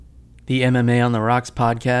The MMA on the Rocks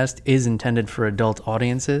podcast is intended for adult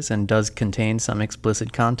audiences and does contain some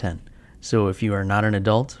explicit content. So if you are not an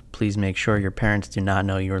adult, please make sure your parents do not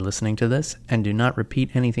know you are listening to this and do not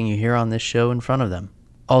repeat anything you hear on this show in front of them.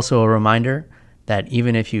 Also a reminder that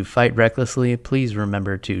even if you fight recklessly, please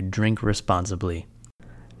remember to drink responsibly.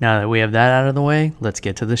 Now that we have that out of the way, let's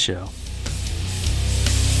get to the show.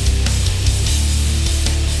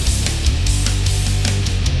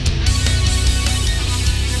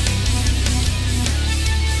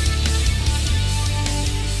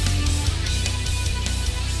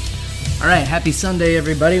 All right, happy Sunday,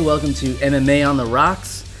 everybody. Welcome to MMA on the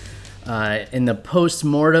Rocks. In the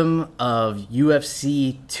post-mortem of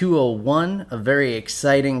UFC 201, a very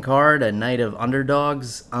exciting card, a night of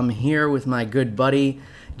underdogs, I'm here with my good buddy,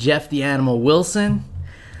 Jeff the Animal Wilson.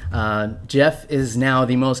 Jeff is now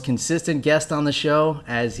the most consistent guest on the show,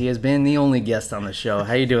 as he has been the only guest on the show.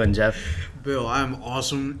 How you doing, Jeff? Bill, I'm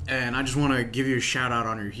awesome, and I just want to give you a shout-out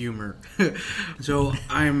on your humor. So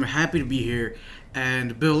I'm happy to be here.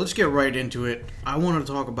 And, Bill, let's get right into it. I want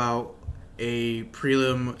to talk about a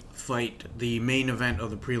prelim fight, the main event of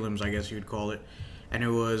the prelims, I guess you'd call it. And it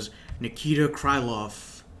was Nikita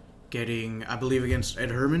Krylov getting, I believe, against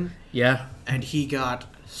Ed Herman. Yeah. And he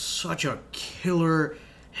got such a killer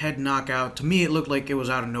head knockout. To me, it looked like it was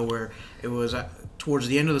out of nowhere. It was towards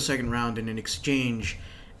the end of the second round in an exchange,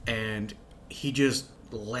 and he just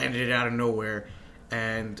landed it out of nowhere.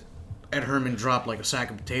 And Ed Herman dropped like a sack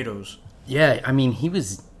of potatoes. Yeah, I mean, he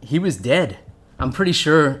was dead. I'm pretty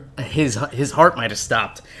sure his heart might have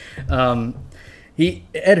stopped.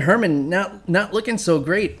 Ed Herman not looking so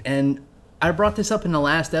great, and I brought this up in the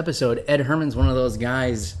last episode. Ed Herman's one of those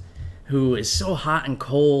guys who is so hot and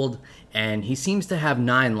cold, and he seems to have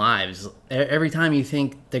 9 lives. Every time you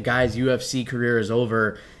think the guy's UFC career is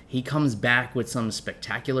over, he comes back with some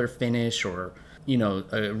spectacular finish or,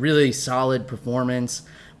 a really solid performance,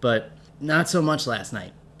 but not so much last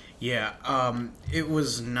night. Yeah, it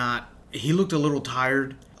was not... He looked a little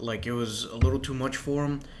tired, like it was a little too much for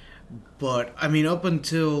him. But, I mean, up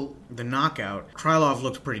until the knockout, Krylov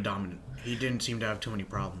looked pretty dominant. He didn't seem to have too many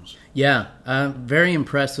problems. Yeah, I'm very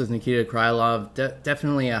impressed with Nikita Krylov.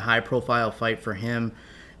 Definitely a high-profile fight for him.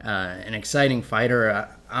 An exciting fighter.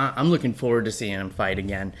 I'm looking forward to seeing him fight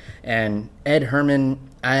again. And Ed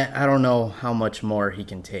Herman, I don't know how much more he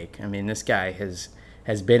can take. I mean, this guy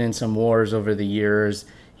has been in some wars over the years.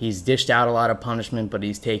 He's dished out a lot of punishment, but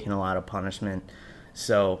he's taken a lot of punishment.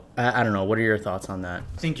 So, I don't know. What are your thoughts on that?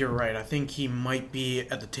 I think you're right. I think he might be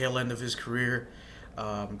at the tail end of his career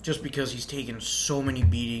just because he's taken so many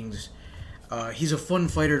beatings. He's a fun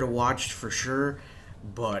fighter to watch for sure,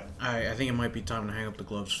 but I think it might be time to hang up the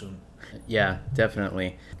gloves soon. Yeah,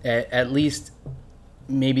 definitely. At least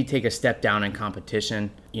maybe take a step down in competition,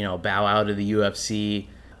 bow out of the UFC.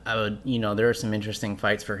 There are some interesting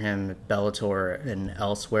fights for him at Bellator and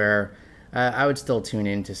elsewhere. I would still tune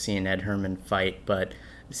in to see an Ed Herman fight, but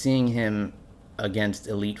seeing him against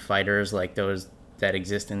elite fighters like those that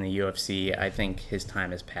exist in the UFC, I think his time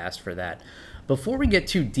has passed for that. Before we get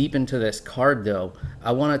too deep into this card, though,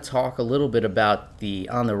 I want to talk a little bit about the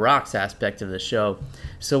On the Rocks aspect of the show.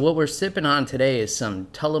 So what we're sipping on today is some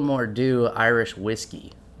Tullamore Dew Irish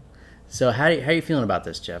whiskey. So how are you feeling about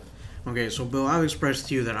this, Jeff? Okay, so Bill, I've expressed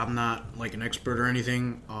to you that I'm not like an expert or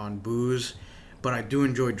anything on booze, but I do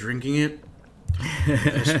enjoy drinking it,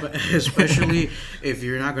 especially if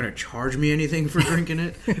you're not going to charge me anything for drinking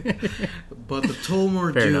it. But the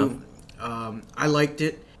Tullamore Dew, I liked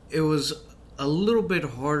it. It was a little bit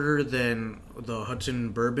harder than the Hudson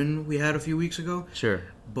Bourbon we had a few weeks ago. Sure.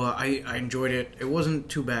 But I enjoyed it. It wasn't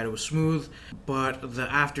too bad. It was smooth, but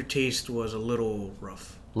the aftertaste was a little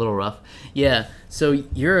rough. A little rough. Yeah, so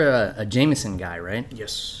you're a Jameson guy, right?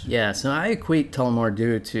 Yes. Yeah, so I equate Tullamore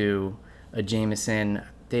Dew to a Jameson.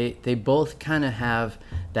 They both kind of have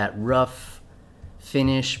that rough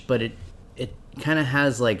finish, but it kind of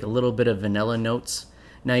has like a little bit of vanilla notes.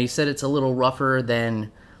 Now, you said it's a little rougher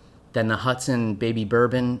than the Hudson Baby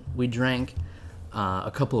Bourbon we drank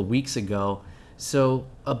a couple of weeks ago. So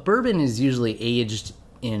a bourbon is usually aged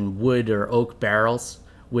in wood or oak barrels,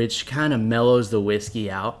 which kind of mellows the whiskey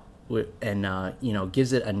out and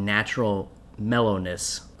gives it a natural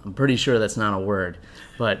mellowness. I'm pretty sure that's not a word,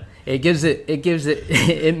 but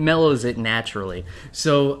it mellows it naturally.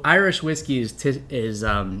 So Irish whiskey is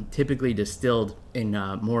typically distilled in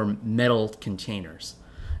more metal containers.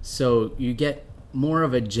 So you get more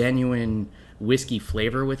of a genuine whiskey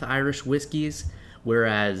flavor with Irish whiskeys,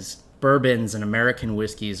 whereas bourbons and American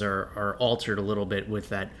whiskeys are altered a little bit with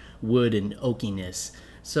that wood and oakiness.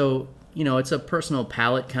 So, it's a personal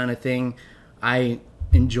palate kind of thing. I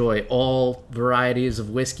enjoy all varieties of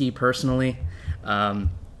whiskey personally.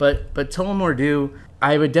 But Tullamore Dew,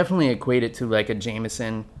 I would definitely equate it to like a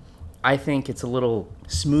Jameson. I think it's a little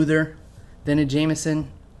smoother than a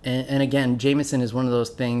Jameson. And again, Jameson is one of those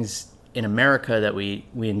things in America that we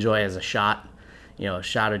enjoy as a shot. You know, a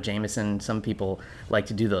shot of Jameson. Some people like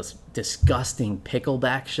to do those disgusting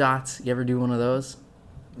pickleback shots. You ever do one of those?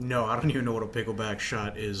 No, I don't even know what a pickleback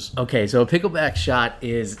shot is. Okay, so a pickleback shot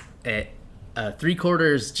is a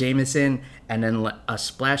 3/4 Jameson and then a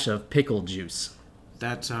splash of pickle juice.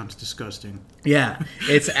 That sounds disgusting. Yeah,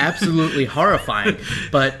 it's absolutely horrifying.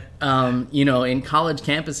 But, in college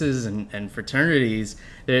campuses and fraternities,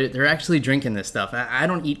 they're actually drinking this stuff. I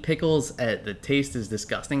don't eat pickles. The taste is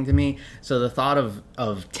disgusting to me. So the thought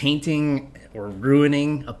of tainting or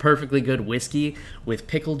ruining a perfectly good whiskey with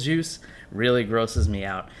pickle juice really grosses me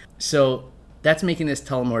out. So that's making this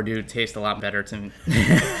Tullamore Dew taste a lot better to me.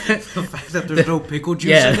 The fact that there's no pickle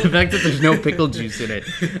juice in it? The fact that there's no pickle juice in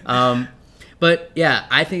it. But yeah,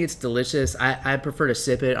 I think it's delicious. I prefer to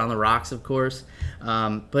sip it on the rocks, of course.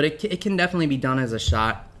 But it can definitely be done as a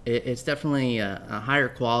shot. It's definitely a higher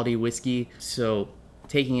quality whiskey. So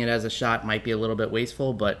taking it as a shot might be a little bit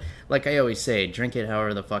wasteful. But like I always say, drink it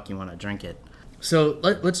however the fuck you want to drink it. So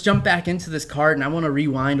let's jump back into this card, and I want to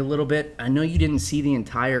rewind a little bit. I know you didn't see the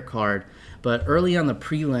entire card, but early on the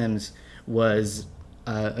prelims was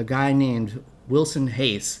a guy named Wilson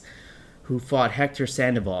Hayes who fought Hector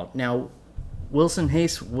Sandoval. Now, Wilson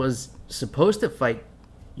Hayes was supposed to fight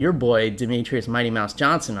your boy, Demetrius Mighty Mouse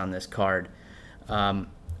Johnson, on this card. I'm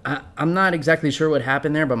not exactly sure what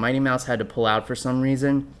happened there, but Mighty Mouse had to pull out for some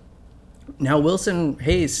reason. Now, Wilson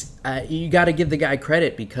Hayes, you got to give the guy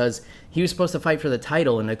credit because he was supposed to fight for the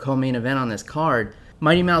title in the co-main event on this card.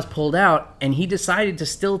 Mighty Mouse pulled out, and he decided to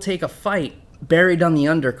still take a fight buried on the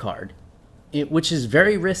undercard, which is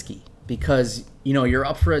very risky because, you're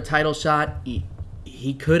up for a title shot.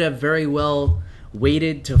 He could have very well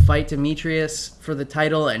waited to fight Demetrius for the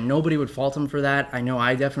title, and nobody would fault him for that. I know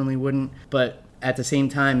I definitely wouldn't, but at the same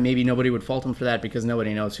time, maybe nobody would fault him for that because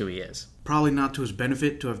nobody knows who he is. Probably not to his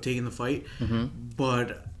benefit to have taken the fight,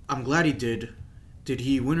 but I'm glad he did. Did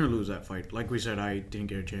he win or lose that fight? Like we said, I didn't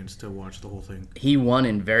get a chance to watch the whole thing. He won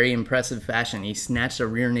in very impressive fashion. He snatched a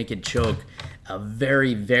rear naked choke, a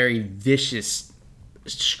very, very vicious,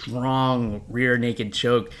 strong rear naked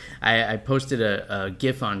choke. I posted a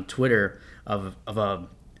GIF on Twitter of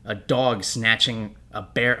a dog snatching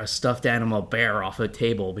a stuffed animal bear off a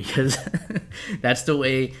table because that's the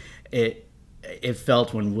way it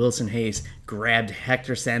felt when Wilson Hayes grabbed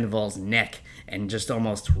Hector Sandoval's neck and just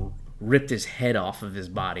almost ripped his head off of his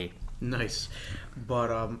body. Nice.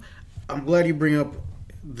 But I'm glad you bring up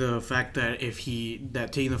the fact that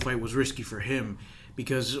that taking the fight was risky for him,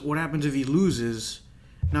 because what happens if he loses?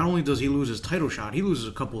 Not only does he lose his title shot, he loses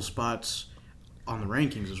a couple spots on the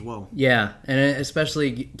rankings as well. Yeah, and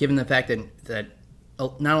especially given the fact that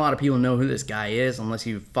not a lot of people know who this guy is unless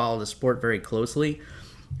you follow the sport very closely.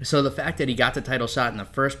 So the fact that he got the title shot in the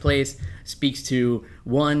first place speaks to,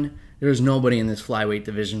 one, there's nobody in this flyweight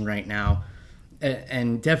division right now,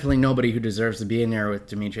 and definitely nobody who deserves to be in there with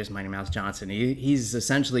Demetrius Mighty Mouse Johnson. He's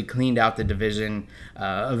essentially cleaned out the division.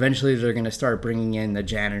 Eventually they're going to start bringing in the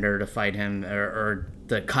janitor to fight him, or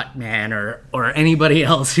the cut man, or anybody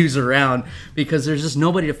else who's around, because there's just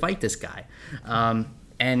nobody to fight this guy.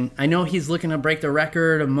 And I know he's looking to break the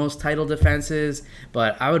record of most title defenses,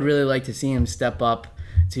 but I would really like to see him step up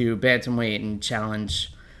to bantamweight and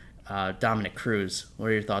challenge Dominick Cruz. What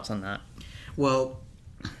are your thoughts on that? Well,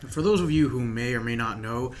 for those of you who may or may not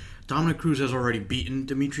know, Dominick Cruz has already beaten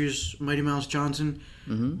Demetrius Mighty Mouse Johnson,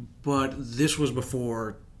 but this was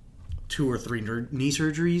before 2 or 3 knee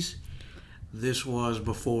surgeries. This was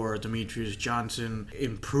before Demetrius Johnson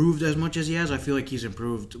improved as much as he has. I feel like he's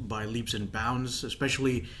improved by leaps and bounds,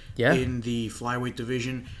 especially in the flyweight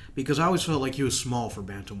division, because I always felt like he was small for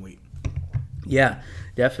bantamweight. Yeah,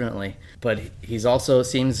 definitely. But he's also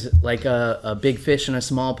seems like a big fish in a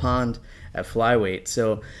small pond at flyweight.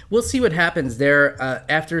 So we'll see what happens there.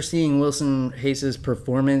 After seeing Wilson Hayes'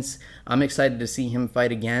 performance, I'm excited to see him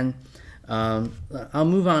fight again. I'll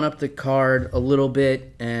move on up the card a little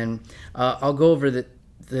bit, and I'll go over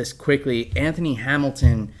this quickly. Anthony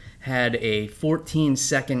Hamilton had a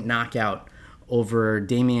 14-second knockout over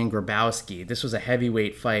Damian Grabowski. This was a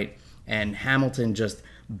heavyweight fight, and Hamilton just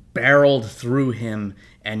barreled through him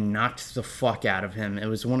and knocked the fuck out of him. It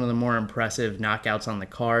was one of the more impressive knockouts on the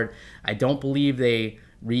card. I don't believe they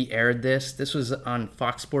re-aired this. This was on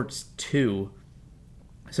Fox Sports 2.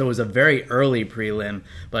 So it was a very early prelim,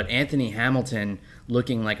 but Anthony Hamilton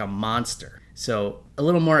looking like a monster. So a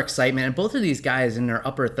little more excitement. And both of these guys in their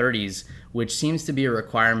upper 30s, which seems to be a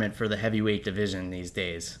requirement for the heavyweight division these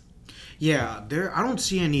days. Yeah, I don't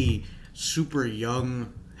see any super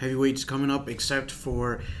young heavyweights coming up except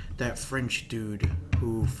for that French dude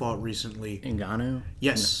who fought recently. Ngannou?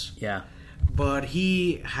 Yes. Yeah. But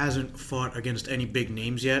he hasn't fought against any big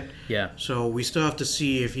names yet. Yeah. So we still have to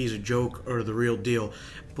see if he's a joke or the real deal.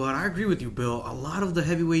 But I agree with you, Bill. A lot of the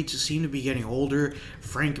heavyweights seem to be getting older.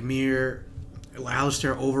 Frank Mir,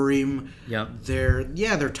 Alistair Overeem. Yep.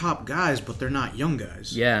 They're top guys, but they're not young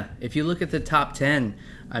guys. Yeah. If you look at the top 10,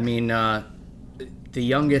 I mean, the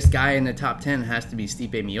youngest guy in the top 10 has to be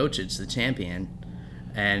Stipe Miocic, the champion.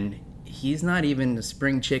 And he's not even a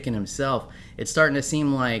spring chicken himself. It's starting to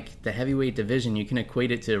seem like the heavyweight division, you can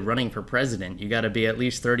equate it to running for president. You got to be at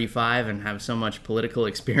least 35 and have so much political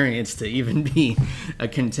experience to even be a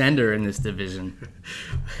contender in this division.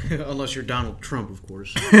 Unless you're Donald Trump, of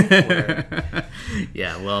course.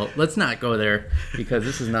 Yeah, well, let's not go there because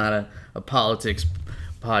this is not a politics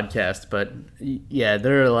podcast. But yeah,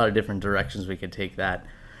 there are a lot of different directions we could take that.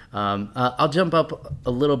 I'll jump up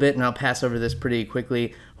a little bit and I'll pass over this pretty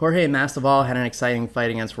quickly. Jorge Masvidal had an exciting fight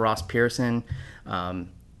against Ross Pearson.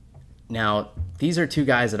 Now, these are two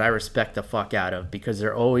guys that I respect the fuck out of because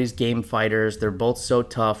they're always game fighters. They're both so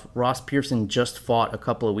tough. Ross Pearson just fought a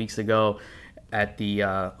couple of weeks ago at the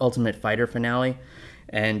Ultimate Fighter finale.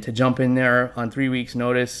 And to jump in there on 3 weeks'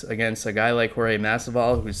 notice against a guy like Jorge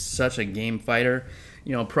Masvidal, who's such a game fighter,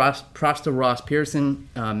 you know, props to Ross Pearson.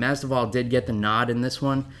 Masvidal did get the nod in this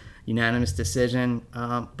one, unanimous decision,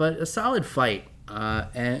 but a solid fight.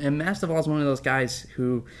 And Masvidal is one of those guys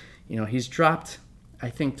who, you know, he's dropped, I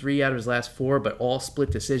think, 3 out of his last 4, but all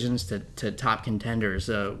split decisions to top contenders.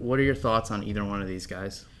 What are your thoughts on either one of these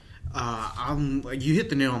guys? You hit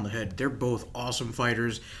the nail on the head. They're both awesome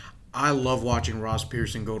fighters. I love watching Ross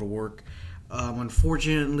Pearson go to work.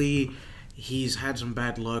 Unfortunately, he's had some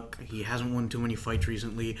bad luck. He hasn't won too many fights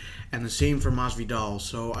recently. And the same for Masvidal.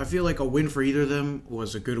 So I feel like a win for either of them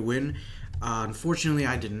was a good win. Unfortunately,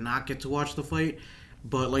 I did not get to watch the fight.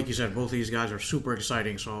 But like you said, both of these guys are super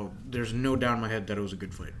exciting. So there's no doubt in my head that it was a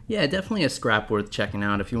good fight. Yeah, definitely a scrap worth checking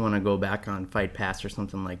out if you want to go back on Fight Pass or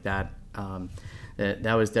something like that.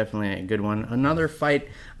 That was definitely a good one. Another fight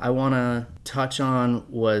I want to touch on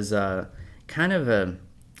was kind of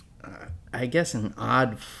I guess an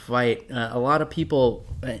odd fight. A lot of people,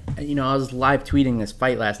 you know, I was live tweeting this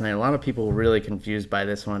fight last night. A lot of people were really confused by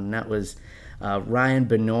this one, and that was Ryan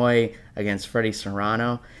Benoit against Freddie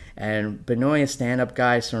Serrano. And Benoit, a stand-up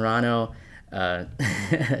guy, Serrano, a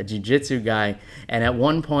jiu-jitsu guy. And at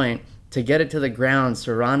one point, to get it to the ground,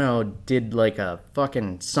 Serrano did like a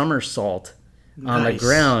fucking somersault on the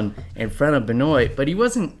ground in front of Benoit. But he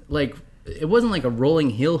wasn't like... It wasn't like a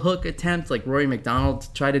rolling heel hook attempt like Rory McDonald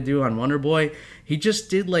tried to do on Wonder Boy. He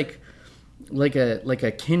just did like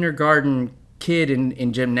a kindergarten kid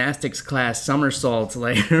in gymnastics class somersaults,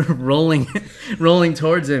 like rolling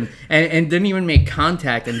towards him, and didn't even make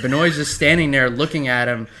contact. And Benoit's just standing there looking at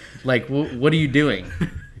him like, "What are you doing?"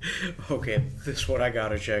 Okay, this is what I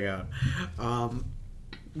gotta check out.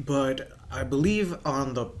 But I believe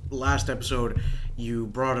on the last episode you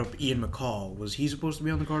brought up Ian McCall. Was he supposed to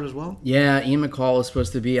be on the card as well? Yeah, Ian McCall was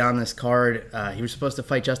supposed to be on this card. He was supposed to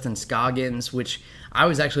fight Justin Scoggins, which I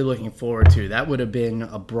was actually looking forward to. That would have been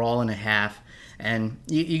a brawl and a half. And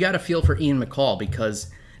you got to feel for Ian McCall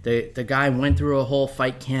because the guy went through a whole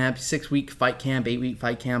fight camp, 6-week fight camp, 8-week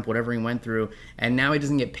fight camp, whatever he went through, and now he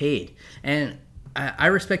doesn't get paid. And I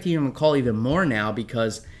respect Ian McCall even more now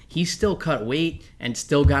because he still cut weight and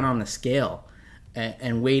still got on the scale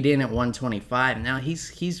and weighed in at 125. Now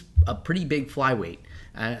he's a pretty big flyweight.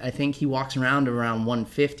 I think he walks around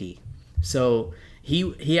 150. So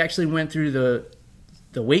he actually went through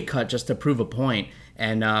the weight cut just to prove a point.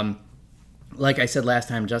 And like I said last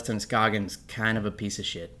time, Justin Scoggins kind of a piece of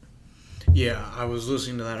shit. Yeah, I was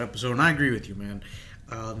listening to that episode, and I agree with you, man.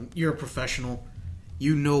 You're a professional.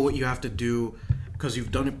 You know what you have to do because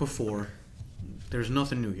you've done it before. There's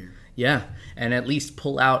nothing new here. Yeah, and at least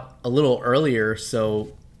pull out a little earlier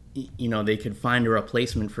so, you know, they could find a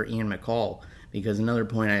replacement for Ian McCall. Because another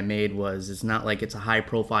point I made was it's not like it's a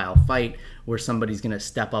high-profile fight where somebody's going to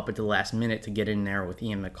step up at the last minute to get in there with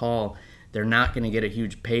Ian McCall. They're not going to get a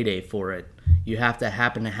huge payday for it. You have to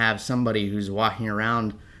happen to have somebody who's walking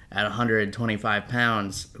around at 125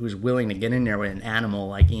 pounds who's willing to get in there with an animal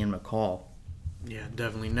like Ian McCall. Yeah,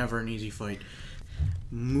 definitely. Never an easy fight.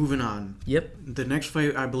 Moving on. Yep. The next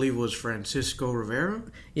fight, I believe, was Francisco Rivera.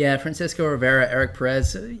 Yeah, Francisco Rivera, Eric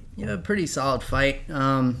Perez. Pretty solid fight.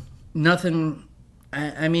 Nothing...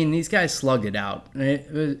 I mean, these guys slugged it out.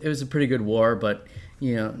 It was a pretty good war, but,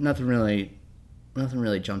 you know, nothing really nothing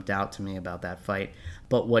really jumped out to me about that fight.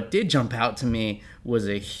 But what did jump out to me was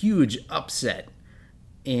a huge upset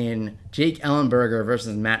in Jake Ellenberger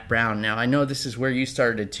versus Matt Brown. Now, I know this is where you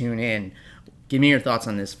started to tune in. Give me your thoughts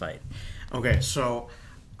on this fight. Okay, so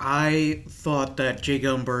I thought that Jake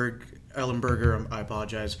Ellenberger, I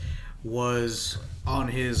apologize, was on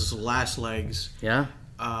his last legs. Yeah?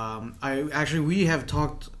 We have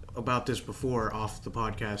talked about this before off the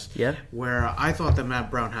podcast. Yeah. Where I thought that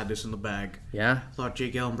Matt Brown had this in the bag. Yeah? I thought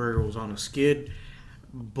Jake Ellenberger was on a skid.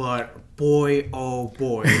 But boy, oh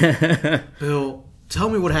boy. Bill, tell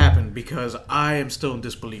me what happened, because I am still in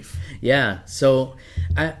disbelief. Yeah. So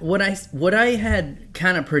what I had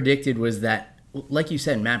kind of predicted was that, like you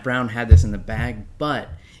said, Matt Brown had this in the bag. But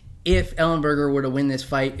if Ellenberger were to win this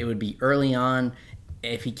fight, it would be early on.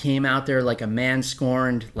 If he came out there like a man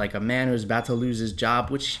scorned, like a man who was about to lose his job,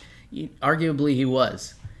 which arguably he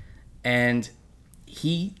was, and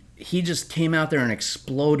he just came out there and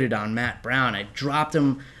exploded on Matt Brown. I dropped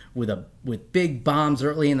him with big bombs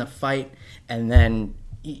early in the fight, and then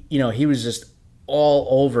he was just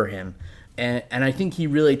all over him, and I think he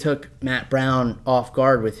really took Matt Brown off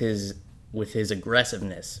guard with his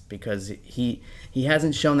aggressiveness, because he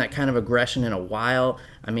hasn't shown that kind of aggression in a while.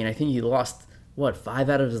 I mean, I think he lost 5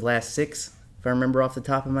 out of his last 6, if I remember off the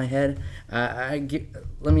top of my head.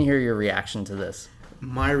 Let me hear your reaction to this.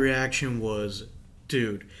 My reaction was,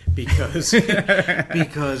 dude, because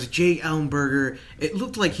Jake Ellenberger, it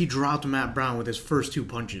looked like he dropped Matt Brown with his first 2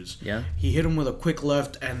 punches. Yeah. He hit him with a quick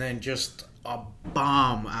left and then just a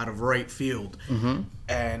bomb out of right field. Mm-hmm.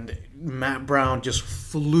 And Matt Brown just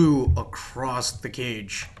flew across the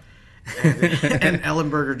cage. And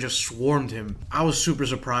Ellenberger just swarmed him. I was super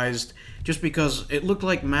surprised, just because it looked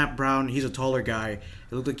like Matt Brown, he's a taller guy.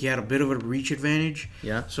 It looked like he had a bit of a reach advantage.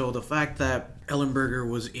 Yeah. So the fact that Ellenberger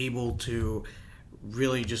was able to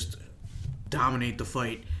really just dominate the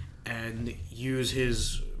fight and use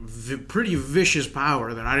his pretty vicious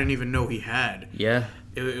power that I didn't even know he had. Yeah.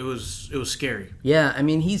 It was scary. Yeah, I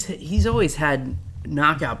mean, he's always had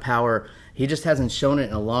knockout power. He just hasn't shown it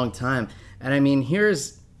in a long time. And I mean,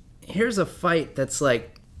 here's a fight that's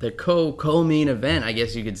like the co-main event, I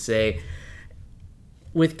guess you could say,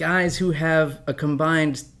 with guys who have a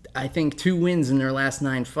combined, I think, 2 wins in their last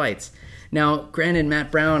 9 fights. Now, granted,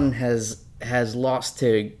 Matt Brown has lost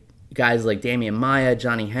to guys like Damian Maia,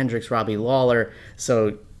 Johnny Hendricks, Robbie Lawler.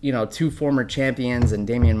 So, 2 former champions, and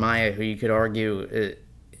Damian Maia, who you could argue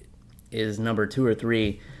is number 2 or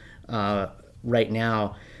 3 right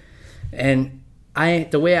now. And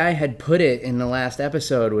the way I had put it in the last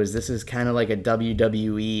episode was, this is kind of like a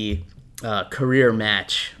WWE career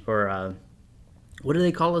match, or what do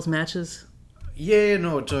they call those matches? Yeah,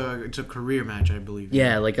 no, it's a career match, I believe.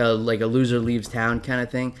 Yeah, like a loser leaves town kind of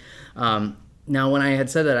thing. Now, when I had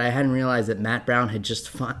said that, I hadn't realized that Matt Brown had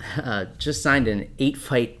just signed an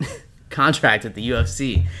 8-fight contract at the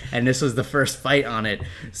UFC, and this was the first fight on it.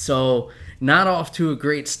 So, not off to a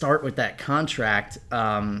great start with that contract.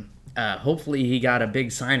 Hopefully, he got a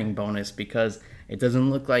big signing bonus, because it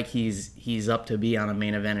doesn't look like he's up to be on a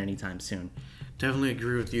main event anytime soon. Definitely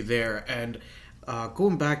agree with you there. And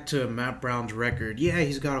going back to Matt Brown's record, yeah,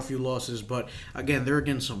 he's got a few losses, but again, they're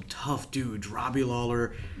against some tough dudes. Robbie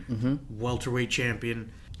Lawler, welterweight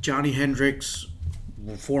champion. Johnny Hendricks,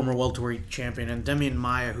 former welterweight champion. And Damian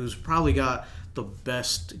Maia, who's probably got the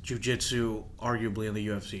best jiu-jitsu, arguably, in the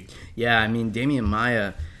UFC. Yeah, I mean, Damian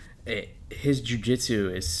Maia, his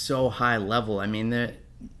jiu-jitsu is so high level. I mean,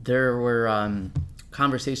 there were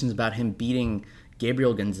conversations about him beating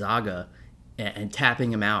Gabriel Gonzaga and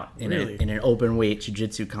tapping him out in an open weight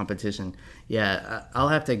jiu-jitsu competition. Yeah, I'll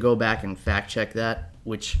have to go back and fact check that,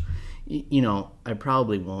 which, I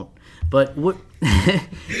probably won't. But what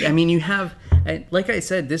I mean, you have, like I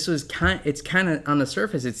said, this was it's kind of, on the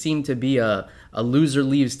surface, it seemed to be a loser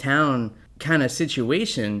leaves town kind of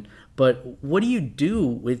situation. But what do you do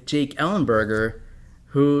with Jake Ellenberger,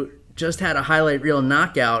 who just had a highlight reel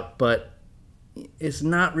knockout, but it's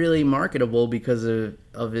not really marketable because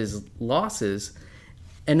of his losses?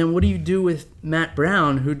 And then what do you do with Matt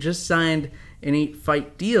Brown, who just signed an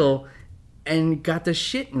 8-fight deal and got the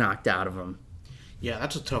shit knocked out of him? Yeah,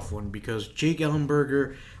 that's a tough one, because Jake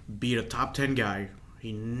Ellenberger beat a top 10 guy.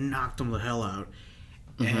 He knocked him the hell out.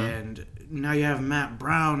 Mm-hmm. And now you have Matt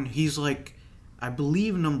Brown. He's like, I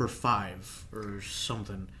believe, number 5 or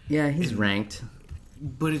something. Yeah, he's ranked.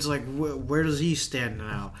 But it's like, where does he stand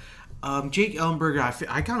now? Jake Ellenberger,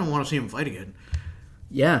 I kind of want to see him fight again.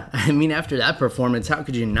 Yeah, I mean, after that performance, how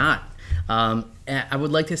could you not? I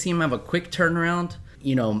would like to see him have a quick turnaround.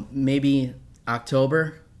 Maybe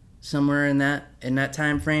October, somewhere in that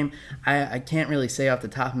time frame. I can't really say off the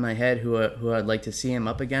top of my head who I'd like to see him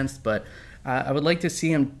up against, but I would like to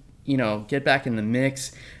see him, get back in the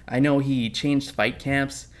mix. I know he changed fight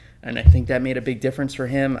camps, and I think that made a big difference for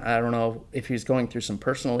him. I don't know if he was going through some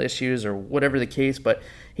personal issues or whatever the case, but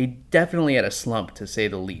he definitely had a slump, to say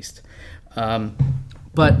the least.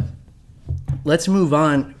 But let's move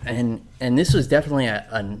on, and this was definitely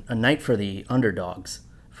a night for the underdogs,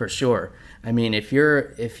 for sure. I mean, if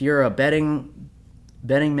you're a betting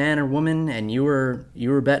man or woman and you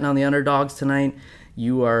were betting on the underdogs tonight,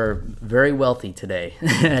 you are very wealthy today.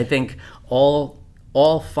 I think all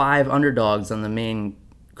 5 underdogs on the main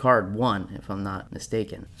card won, if I'm not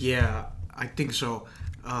mistaken. Yeah, I think so.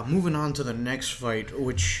 Moving on to the next fight,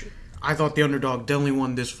 which I thought the underdog definitely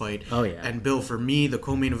won this fight. Oh, yeah. And Bill, for me, the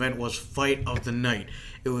co-main event was fight of the night.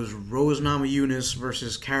 It was Rose Namajunas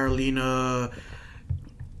versus Karolina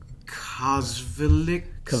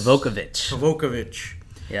Kowalkiewicz.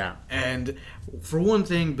 Yeah. And for one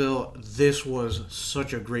thing, Bill, this was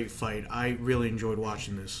such a great fight. I really enjoyed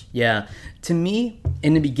watching this. Yeah. To me,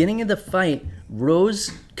 in the beginning of the fight,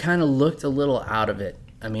 Rose kind of looked a little out of it.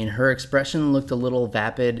 I mean, her expression looked a little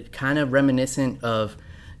vapid, kind of reminiscent of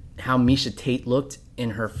how Miesha Tate looked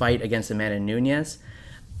in her fight against Amanda Nunes.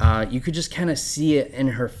 You could just kind of see it in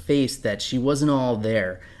her face that she wasn't all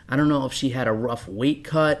there. I don't know if she had a rough weight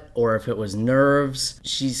cut or if it was nerves.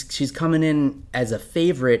 She's coming in as a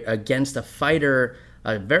favorite against a fighter,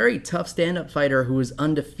 a very tough stand-up fighter who is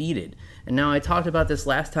undefeated. And now I talked about this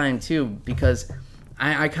last time too, because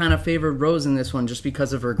I kind of favored Rose in this one just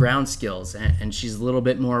because of her ground skills, and she's a little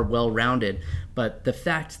bit more well-rounded. But the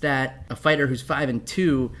fact that a fighter who's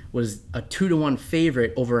 5-2 was a 2-1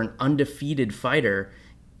 favorite over an undefeated fighter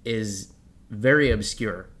is very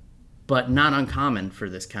obscure, but not uncommon for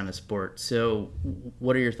this kind of sport. So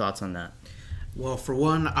what are your thoughts on that? Well, for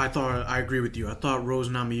one, I agree with you. I thought Rose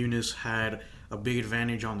Namajunas had a big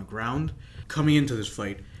advantage on the ground coming into this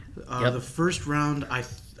fight. The first round,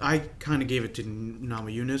 I kind of gave it to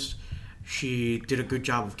Namajunas. She did a good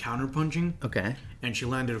job of counterpunching. Okay. And she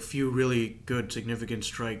landed a few really good, significant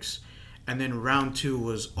strikes. And then round 2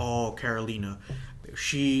 was all Karolina.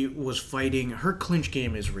 She was fighting. Her clinch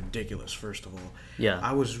game is ridiculous, first of all. Yeah.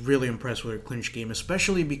 I was really impressed with her clinch game,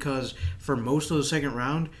 especially because for most of the second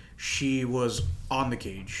round, she was on the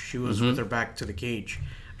cage. She was with her back to the cage.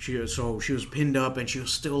 She was pinned up, and she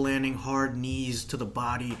was still landing hard knees to the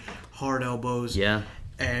body, hard elbows. Yeah.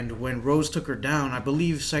 And when Rose took her down, I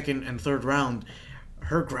believe second and third round,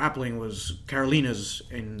 her grappling Karolina's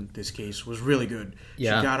in this case, was really good.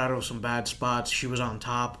 Yeah. She got out of some bad spots. She was on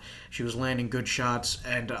top. She was landing good shots.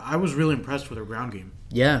 And I was really impressed with her ground game.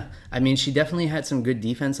 Yeah. I mean, she definitely had some good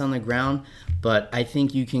defense on the ground, but I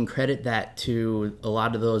think you can credit that to a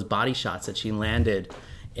lot of those body shots that she landed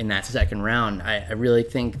in that second round. I really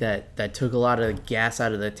think that took a lot of the gas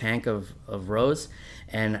out of the tank of Rose.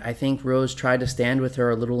 And I think Rose tried to stand with her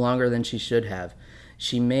a little longer than she should have.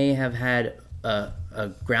 She may have had a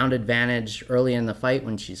ground advantage early in the fight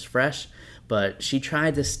when she's fresh, but she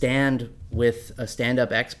tried to stand with a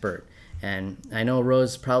stand-up expert. And I know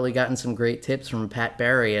Rose probably gotten some great tips from Pat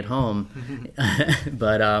Barry at home.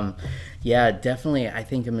 But yeah, definitely I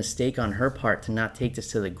think a mistake on her part to not take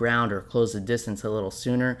this to the ground or close the distance a little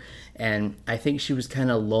sooner. And I think she was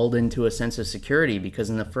kind of lulled into a sense of security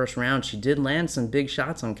because in the first round she did land some big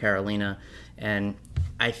shots on Karolina. And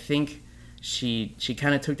I think she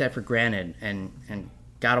kind of took that for granted and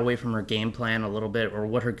got away from her game plan a little bit, or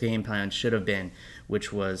what her game plan should have been,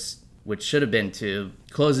 which should have been to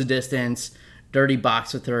close the distance, dirty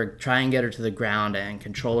box with her, try and get her to the ground and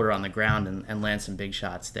control her on the ground and land some big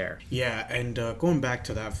shots there. Yeah, and going back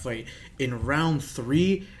to that fight, in round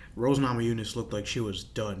 3, Rose Namajunas looked like she was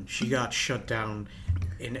done. She got shut down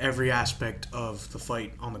in every aspect of the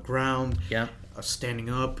fight, on the ground, standing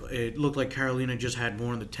up. It looked like Karolina just had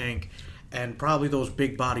more in the tank. And probably those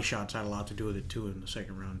big body shots had a lot to do with it, too, in the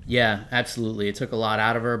second round. Yeah, absolutely. It took a lot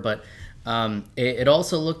out of her, but it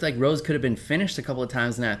also looked like Rose could have been finished a couple of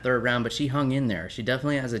times in that third round, but she hung in there. She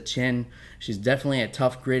definitely has a chin. She's definitely a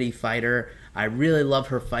tough, gritty fighter. I really love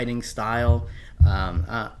her fighting style,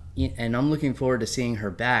 and I'm looking forward to seeing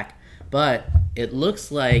her back. But it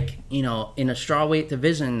looks like, in a strawweight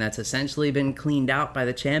division that's essentially been cleaned out by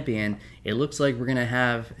the champion, it looks like we're going to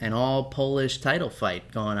have an all-Polish title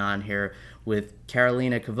fight going on here with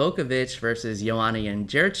Karolina Kowalkiewicz versus Joanna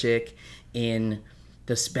Jędrzejczyk in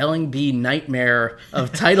the spelling bee nightmare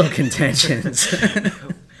of title contentions.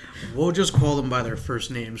 We'll just call them by their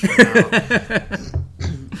first names for now.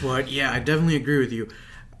 But yeah, I definitely agree with you.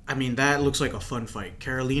 I mean, that looks like a fun fight.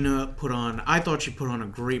 I thought she put on a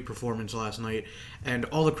great performance last night, and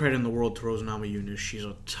all the credit in the world to Rose Namajunas. She's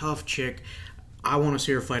a tough chick. I want to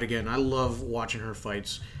see her fight again. I love watching her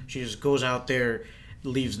fights. She just goes out there,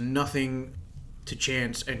 leaves nothing to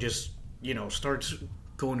chance, and just, starts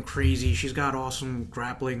going crazy. She's got awesome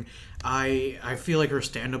grappling. I feel like her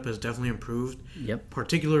stand-up has definitely improved. Yep.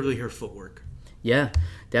 Particularly her footwork. Yeah,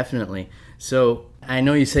 definitely. So I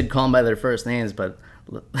know you said call them by their first names, but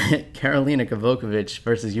Karolina Kowalkiewicz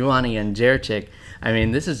versus Joanna Jędrzejczyk. I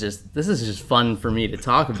mean, this is just fun for me to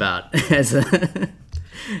talk about.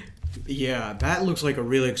 Yeah, that looks like a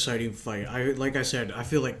really exciting fight. Like I said, I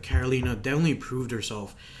feel like Karolina definitely proved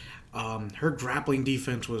herself. Her grappling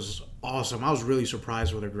defense was awesome. I was really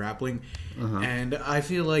surprised with her grappling, and I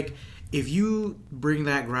feel like if you bring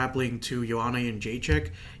that grappling to Joanna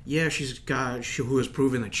Jędrzejczyk, yeah, who has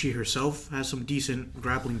proven that she herself has some decent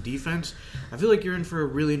grappling defense. I feel like you're in for a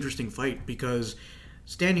really interesting fight because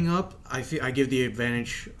standing up, I give the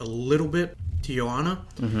advantage a little bit to Joanna,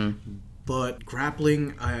 but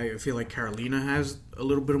grappling, I feel like Karolina has a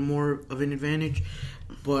little bit more of an advantage.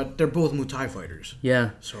 But they're both Muay Thai fighters.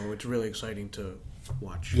 Yeah. So it's really exciting to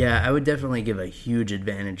watch. Yeah, I would definitely give a huge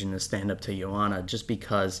advantage in the stand-up to Joanna just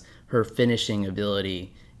because her finishing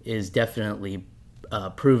ability is definitely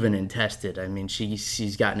proven and tested. I mean,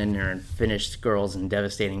 she's gotten in there and finished girls in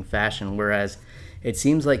devastating fashion, whereas it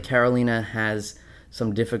seems like Karolina has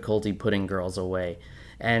some difficulty putting girls away.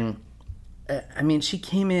 And, I mean, she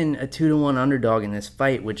came in a 2-1 underdog in this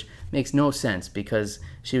fight, which makes no sense because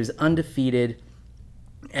she was undefeated.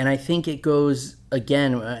 And I think it goes,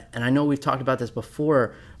 again, and I know we've talked about this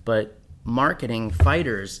before, but marketing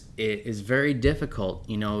fighters is very difficult.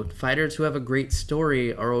 Fighters who have a great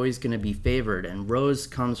story are always going to be favored. And Rose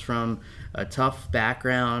comes from a tough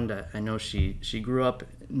background. I know she grew up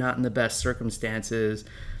not in the best circumstances.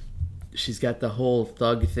 She's got the whole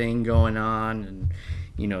thug thing going on,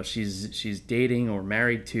 and she's dating or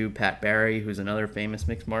married to Pat Barry, who's another famous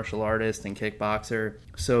mixed martial artist and kickboxer.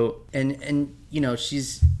 So and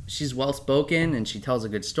she's well spoken and she tells a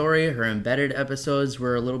good story. Her embedded episodes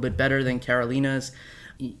were a little bit better than Karolina's.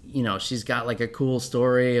 She's got like a cool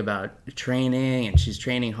story about training and she's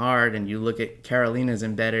training hard, and you look at Karolina's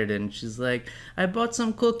embedded and she's like, I bought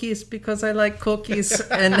some cookies because I like cookies.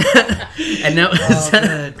 and that was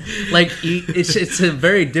it's a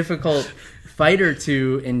very difficult fighter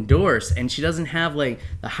to endorse, and she doesn't have like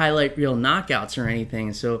the highlight reel knockouts or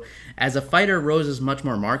anything. So as a fighter, Rose is much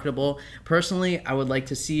more marketable. Personally, I would like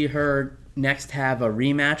to see her next have a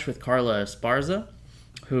rematch with Carla Esparza,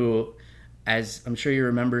 who, as I'm sure you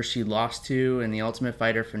remember, she lost to in the Ultimate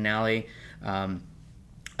Fighter finale.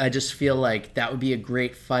 I just feel like that would be a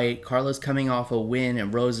great fight. Carla's coming off a win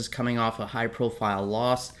and Rose is coming off a high-profile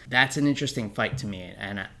loss. That's an interesting fight to me,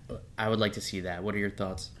 and I would like to see that. What are your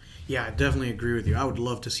thoughts? Yeah, I definitely agree with you. I would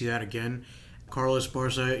love to see that again. Carla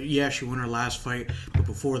Esparza, yeah, she won her last fight, but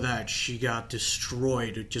before that, she got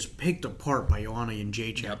destroyed, just picked apart by Joanna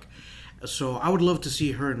Jędrzejczyk. Yep. So I would love to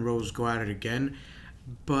see her and Rose go at it again,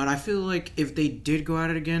 but I feel like if they did go at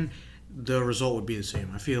it again, the result would be the same.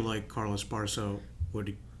 I feel like Carla Esparza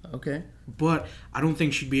would. Okay. But I don't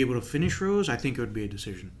think she'd be able to finish Rose. I think it would be a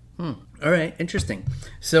decision. All right, interesting.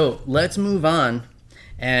 So let's move on,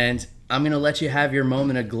 and I'm going to let you have your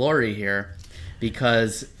moment of glory here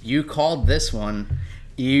because you called this one.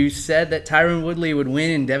 You said that Tyron Woodley would win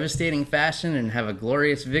in devastating fashion and have a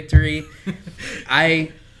glorious victory.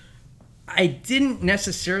 I didn't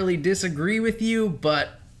necessarily disagree with you,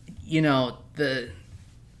 but,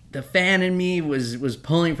 the fan in me was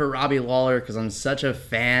pulling for Robbie Lawler because I'm such a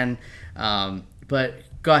fan. But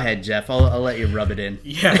go ahead, Jeff. I'll let you rub it in.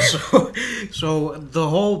 Yeah, so the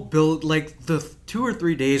whole build, like the 2 or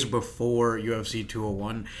 3 days before UFC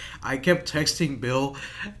 201, I kept texting Bill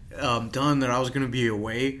Dunn that I was going to be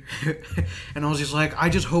away. And I was just like, I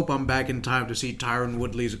just hope I'm back in time to see Tyron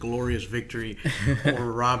Woodley's glorious victory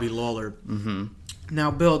over Robbie Lawler. Mm-hmm.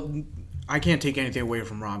 Now, Bill, I can't take anything away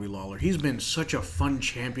from Robbie Lawler. He's been such a fun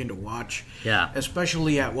champion to watch. Yeah.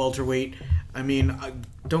 Especially at welterweight. I mean,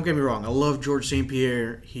 don't get me wrong. I love George St.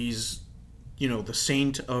 Pierre. He's, the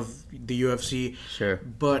saint of the UFC. Sure.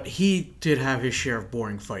 But he did have his share of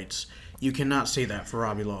boring fights. You cannot say that for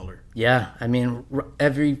Robbie Lawler. Yeah, I mean,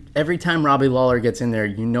 every time Robbie Lawler gets in there,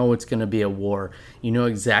 you know it's going to be a war. You know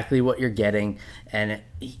exactly what you're getting. And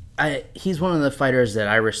he's one of the fighters that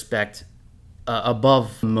I respect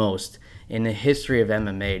above most in the history of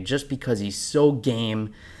MMA, just because he's so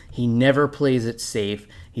game. He never plays it safe.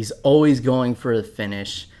 He's always going for the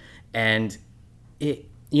finish. And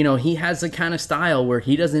he has the kind of style where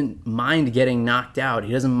he doesn't mind getting knocked out.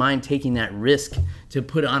 He doesn't mind taking that risk to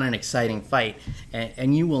put on an exciting fight.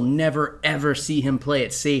 And you will never, ever see him play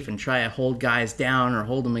it safe and try to hold guys down or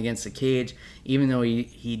hold them against the cage, even though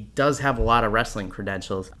he does have a lot of wrestling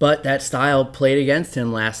credentials. But that style played against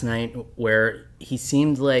him last night, where he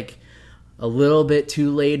seemed like a little bit too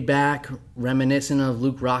laid back, reminiscent of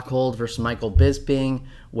Luke Rockhold versus Michael Bisping,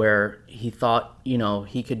 where he thought,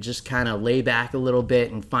 he could just kind of lay back a little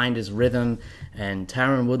bit and find his rhythm. And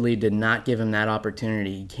Tyron Woodley did not give him that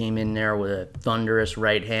opportunity. He came in there with a thunderous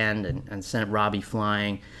right hand and sent Robbie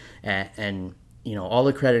flying. And all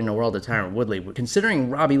the credit in the world to Tyron Woodley. Considering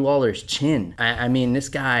Robbie Lawler's chin, I mean, this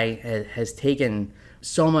guy has taken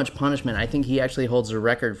so much punishment. I think he actually holds the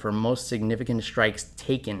record for most significant strikes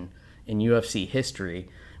taken in UFC history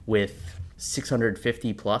with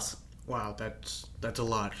 650 plus. Wow, that's a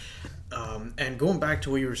lot. And going back to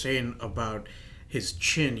what you were saying about his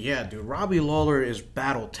chin, yeah, dude, Robbie Lawler is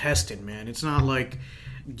battle tested, man. It's not like,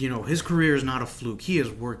 his career is not a fluke. He has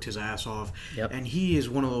worked his ass off. Yep. And he is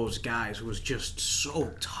one of those guys who is just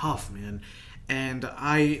so tough, man. And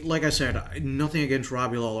like I said, nothing against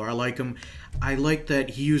Robbie Lawler. I like him. I like that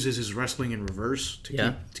he uses his wrestling in reverse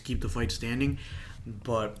to keep the fight standing.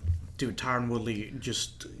 But dude, Tyron Woodley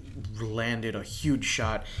just landed a huge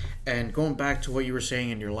shot. And going back to what you were saying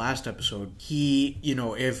in your last episode,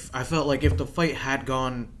 if the fight had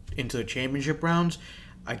gone into the championship rounds,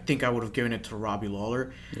 I think I would have given it to Robbie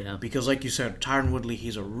Lawler. Yeah. Because like you said, Tyron Woodley,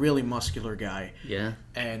 he's a really muscular guy. Yeah.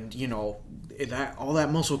 And, that all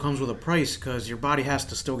that muscle comes with a price, because your body has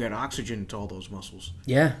to still get oxygen to all those muscles.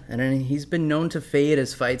 Yeah, and then he's been known to fade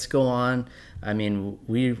as fights go on. I mean,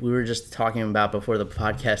 we were just talking about before the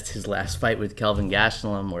podcast his last fight with Kelvin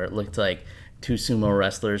Gastelum, where it looked like two sumo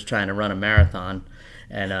wrestlers trying to run a marathon.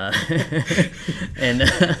 And the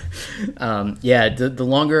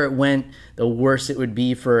longer it went, the worse it would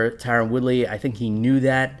be for Tyron Woodley. I think he knew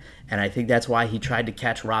that, and I think that's why he tried to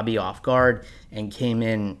catch Robbie off guard and came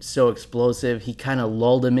in so explosive. He kind of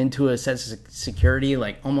lulled him into a sense of security,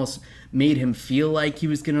 like almost made him feel like he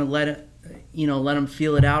was going to let him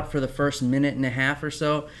feel it out for the first minute and a half or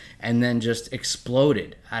so, and then just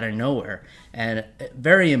exploded out of nowhere. And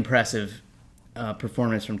very impressive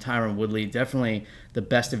performance from Tyron Woodley. Definitely the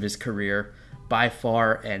best of his career by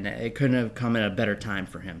far, and it couldn't have come at a better time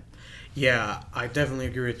for him. Yeah, I definitely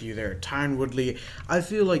agree with you there. Tyron Woodley, I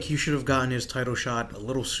feel like he should have gotten his title shot a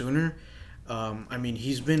little sooner.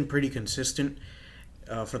 He's been pretty consistent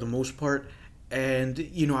for the most part. And,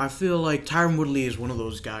 I feel like Tyron Woodley is one of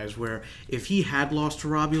those guys where if he had lost to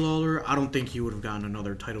Robbie Lawler, I don't think he would have gotten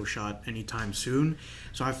another title shot anytime soon.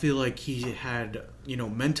 So I feel like he had,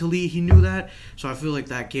 mentally he knew that. So I feel like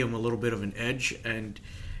that gave him a little bit of an edge. And,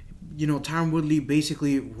 Tyron Woodley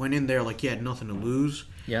basically went in there like he had nothing to lose.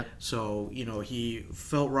 Yeah. So, he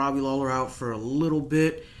felt Robbie Lawler out for a little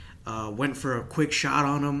bit, went for a quick shot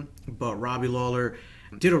on him, but Robbie Lawler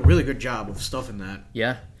did a really good job of stuffing that.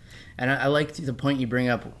 Yeah. And I like the point you bring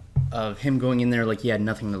up of him going in there like he had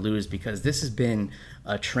nothing to lose, because this has been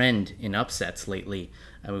a trend in upsets lately.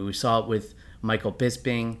 I mean, we saw it with Michael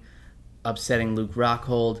Bisping upsetting Luke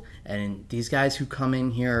Rockhold, and these guys who come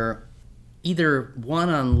in here either one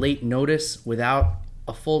on late notice without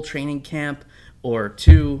a full training camp, or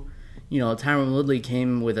two, Tyron Woodley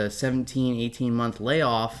came with a 17, 18-month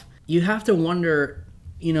layoff. You have to wonder,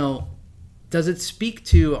 does it speak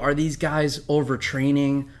to, are these guys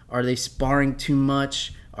overtraining? Are they sparring too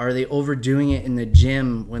much? Are they overdoing it in the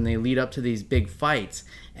gym when they lead up to these big fights?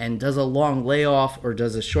 And does a long layoff or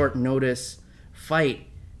does a short notice fight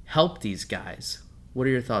help these guys? What are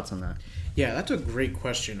your thoughts on that? Yeah, that's a great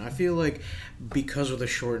question. I feel like because of the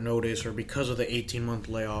short notice or because of the 18-month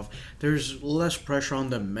layoff, there's less pressure on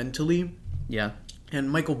them mentally. Yeah. And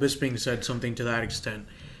Michael Bisping said something to that extent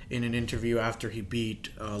in an interview after he beat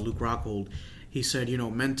Luke Rockhold. He said,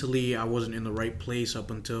 mentally I wasn't in the right place up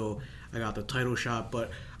until I got the title shot,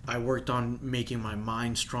 but I worked on making my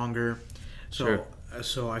mind stronger. So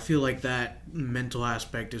I feel like that mental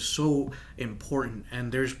aspect is so important,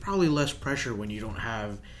 and there's probably less pressure when you don't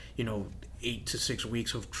have, 8 to 6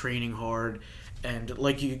 weeks of training hard. And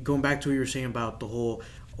like going back to what you were saying about the whole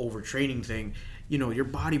overtraining thing, your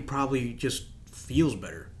body probably just feels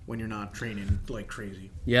better when you're not training like crazy.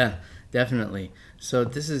 Yeah, definitely. So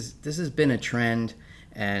this has been a trend,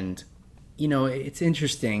 and it's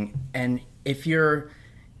interesting. And if you're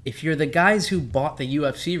the guys who bought the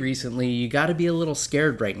UFC recently, you got to be a little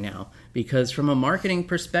scared right now, because from a marketing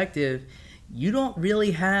perspective, you don't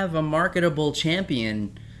really have a marketable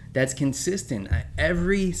champion that's consistent.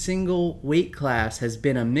 Every single weight class has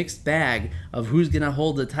been a mixed bag of who's going to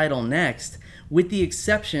hold the title next, with the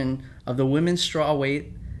exception of the women's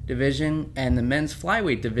strawweight division and the men's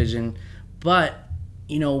flyweight division. But,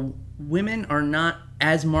 women are not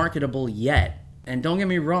as marketable yet. And don't get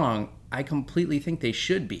me wrong, I completely think they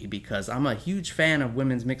should be, because I'm a huge fan of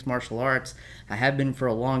women's mixed martial arts. I have been for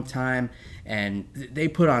a long time, and they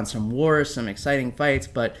put on some wars, some exciting fights,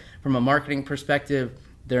 but from a marketing perspective,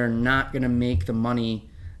 they're not going to make the money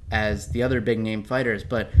as the other big name fighters.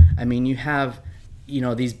 But I mean, you have,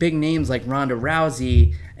 these big names like Ronda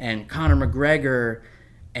Rousey and Conor McGregor,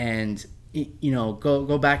 and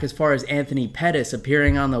go back as far as Anthony Pettis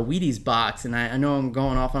appearing on the Wheaties box. And I know I'm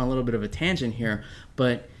going off on a little bit of a tangent here,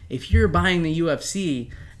 but if you're buying the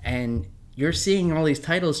UFC and you're seeing all these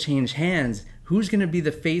titles change hands, who's going to be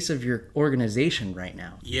the face of your organization right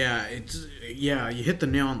now? Yeah, you hit the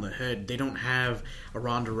nail on the head. They don't have a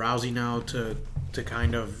Ronda Rousey now to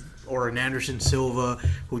kind of, or an Anderson Silva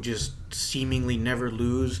who just seemingly never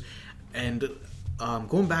lose. And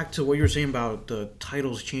going back to what you were saying about the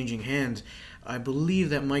titles changing hands, I believe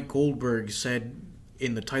that Mike Goldberg said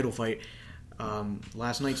in the title fight,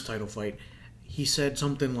 last night's title fight, he said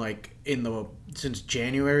something like since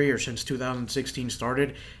January or since 2016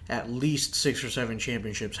 started, at least 6 or 7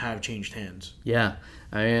 championships have changed hands. Yeah,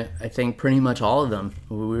 I think pretty much all of them.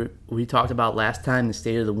 We talked about last time the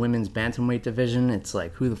state of the women's bantamweight division. It's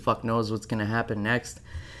like, who the fuck knows what's going to happen next?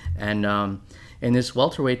 And this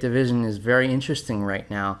welterweight division is very interesting right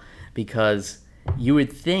now, because you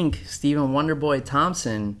would think Stephen Wonderboy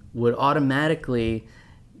Thompson would automatically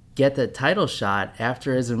get the title shot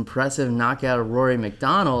after his impressive knockout of Rory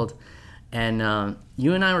McDonald. And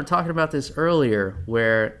you and I were talking about this earlier,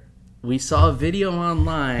 where we saw a video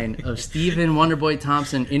online of Stephen Wonderboy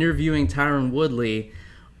Thompson interviewing Tyron Woodley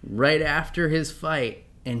right after his fight.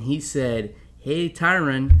 And he said, "Hey,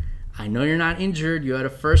 Tyron, I know you're not injured. You had a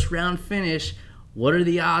first round finish. What are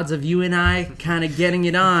the odds of you and I kind of getting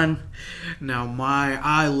it on?" Now,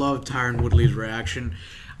 I love Tyron Woodley's reaction.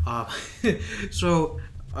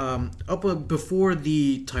 Before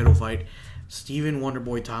the title fight, Stephen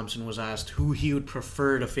Wonderboy Thompson was asked who he would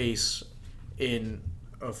prefer to face in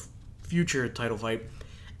a future title fight,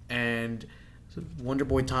 and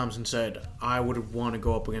Wonderboy Thompson said, "I would want to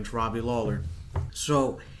go up against Robbie Lawler."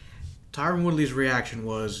 So Tyron Woodley's reaction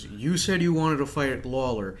was, "You said you wanted to fight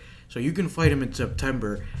Lawler, so you can fight him in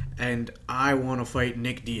September, and I want to fight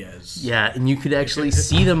Nick Diaz." Yeah, and you could actually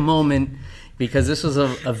see the moment, because this was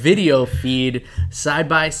a video feed side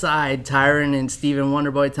by side, Tyron and Stephen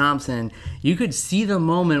Wonderboy Thompson. You could see the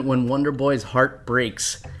moment when Wonderboy's heart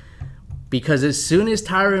breaks, because as soon as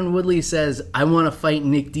Tyron Woodley says, "I want to fight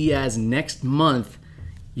Nick Diaz next month,"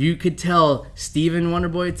 you could tell Stephen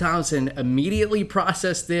Wonderboy Thompson immediately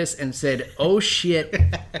processed this and said, "Oh shit,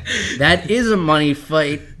 that is a money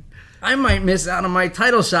fight. I might miss out on my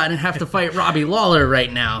title shot and have to fight Robbie Lawler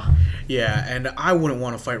right now." Yeah, and I wouldn't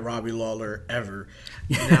want to fight Robbie Lawler ever.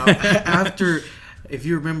 Now, if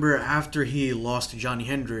you remember, after he lost to Johnny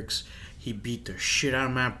Hendricks, he beat the shit out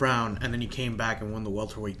of Matt Brown, and then he came back and won the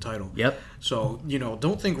welterweight title. Yep. So,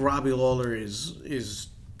 don't think Robbie Lawler is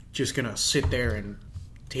just going to sit there and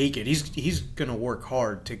take it. He's going to work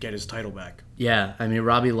hard to get his title back. Yeah, I mean,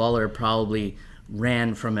 Robbie Lawler probably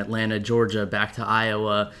ran from Atlanta, Georgia, back to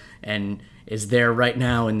Iowa, and is there right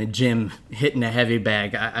now in the gym hitting a heavy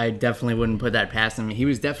bag. I definitely wouldn't put that past him. He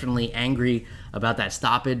was definitely angry about that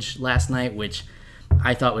stoppage last night, which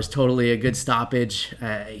I thought was totally a good stoppage.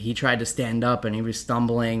 He tried to stand up and he was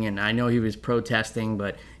stumbling, and I know he was protesting,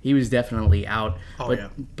 but he was definitely out.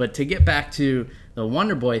 But to get back to the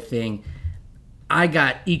Wonderboy thing, I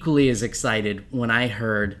got equally as excited when I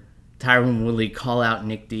heard Tyron Woodley call out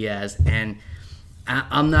Nick Diaz, and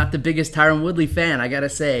I'm not the biggest Tyron Woodley fan, I gotta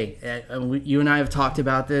say. You and I have talked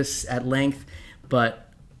about this at length,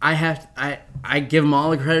 but I give him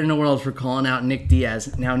all the credit in the world for calling out Nick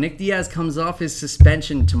Diaz. Now, Nick Diaz comes off his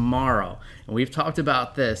suspension tomorrow, and we've talked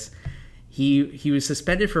about this. He was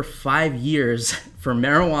suspended for 5 years for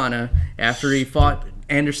marijuana after he fought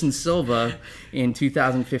Anderson Silva in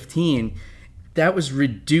 2015. That was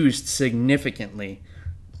reduced significantly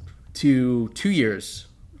to 2 years.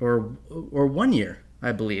 Or 1 year,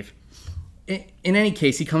 I believe. In any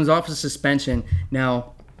case, he comes off a suspension.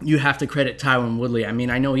 Now, you have to credit Tyron Woodley. I mean,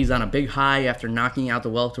 I know he's on a big high after knocking out the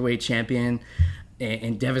welterweight champion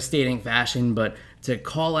in devastating fashion, but to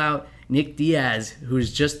call out Nick Diaz,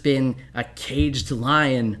 who's just been a caged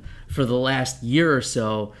lion for the last year or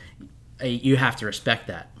so, you have to respect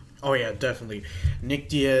that. Oh, yeah, definitely. Nick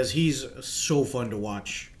Diaz, he's so fun to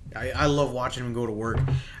watch. I love watching him go to work.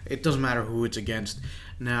 It doesn't matter who it's against.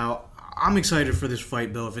 Now, I'm excited for this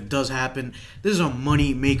fight, Bill. If it does happen, this is a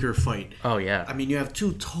money maker fight. Oh, yeah. I mean, you have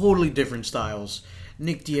two totally different styles.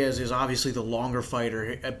 Nick Diaz is obviously the longer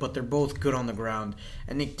fighter, but they're both good on the ground.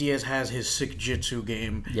 And Nick Diaz has his sick jiu-jitsu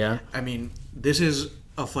game. Yeah. I mean, this is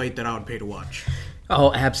a fight that I would pay to watch.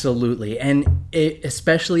 Oh, absolutely. And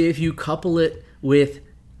especially if you couple it with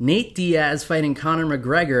Nate Diaz fighting Conor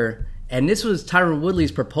McGregor. And this was Tyron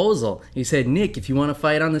Woodley's proposal. He said, Nick, if you want to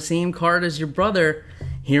fight on the same card as your brother,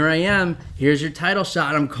 here I am. Here's your title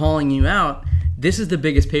shot. I'm calling you out. This is the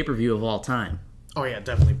biggest pay-per-view of all time. Oh, yeah,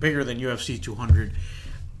 definitely. Bigger than UFC 200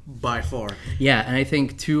 by far. Yeah, and I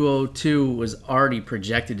think 202 was already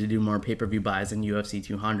projected to do more pay-per-view buys than UFC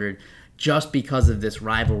 200 just because of this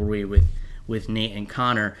rivalry with Nate and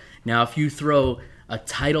Conor. Now, if you throw a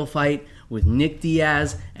title fight with Nick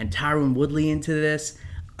Diaz and Tyron Woodley into this,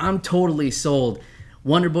 I'm totally sold.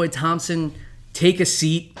 Wonderboy Thompson, take a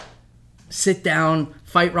seat, sit down,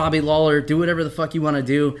 fight Robbie Lawler, do whatever the fuck you want to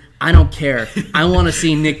do. I don't care. I want to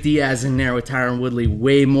see Nick Diaz in there with Tyron Woodley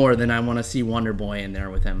way more than I want to see Wonderboy in there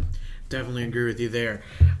with him. Definitely agree with you there.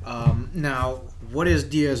 Now, what is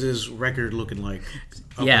Diaz's record looking like?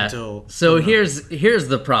 So here's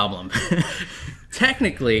the problem.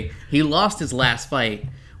 Technically, he lost his last fight,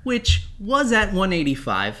 which was at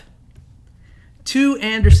 185, to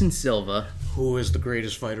Anderson Silva, who is the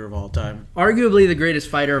greatest fighter of all time. Arguably the greatest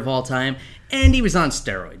fighter of all time, and he was on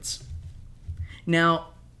steroids. Now,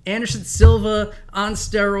 Anderson Silva on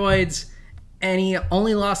steroids, and he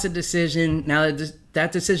only lost a decision. Now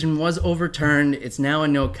that decision was overturned. It's now a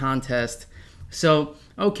no contest. So,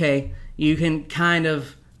 okay, you can kind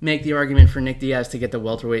of make the argument for Nick Diaz to get the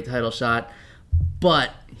welterweight title shot, but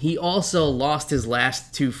he also lost his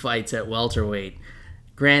last two fights at welterweight.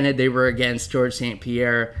 Granted, they were against George St.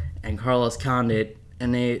 Pierre and Carlos Condit,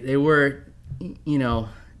 and they were,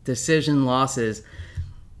 decision losses.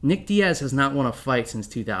 Nick Diaz has not won a fight since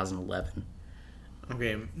 2011.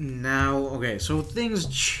 Okay, so things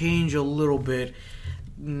change a little bit,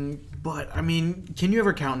 but, I mean, can you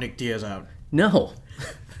ever count Nick Diaz out? No.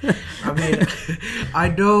 I mean, I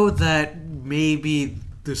know that maybe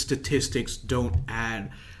the statistics don't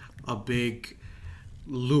add a big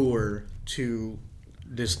lure to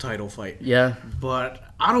this title fight. Yeah. But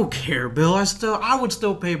I don't care, Bill. I would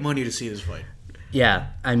still pay money to see this fight. Yeah,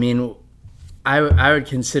 I mean, I would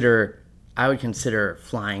consider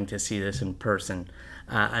flying to see this in person.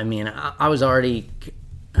 I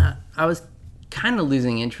was kind of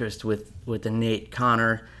losing interest with the Nate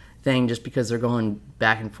Conor thing just because they're going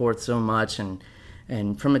back and forth so much, and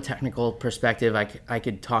from a technical perspective, I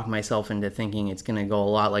could talk myself into thinking it's going to go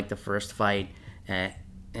a lot like the first fight, and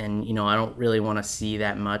I don't really want to see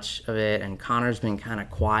that much of it. And Conor's been kind of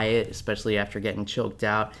quiet, especially after getting choked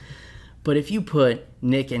out. But if you put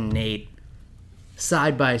Nick and Nate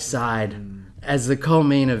side by side as the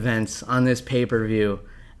co-main events on this pay-per-view,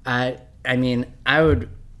 I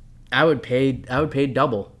would pay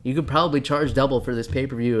double. You could probably charge double for this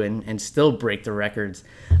pay-per-view and still break the records.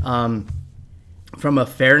 From a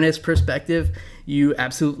fairness perspective, you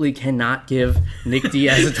absolutely cannot give Nick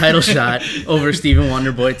Diaz a title shot over Stephen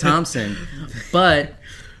Wonderboy Thompson. But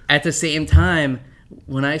at the same time,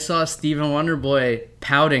 when I saw Stephen Wonderboy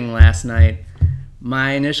pouting last night,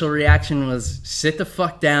 my initial reaction was, sit the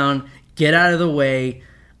fuck down, get out of the way.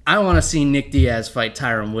 I want to see Nick Diaz fight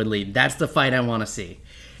Tyron Woodley. That's the fight I want to see.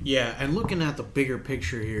 Yeah, and looking at the bigger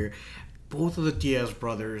picture here, both of the Diaz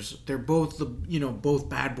brothers, they're both both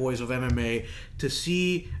bad boys of MMA. To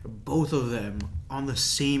see both of them on the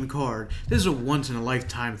same card, this is a once in a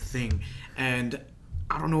lifetime thing, and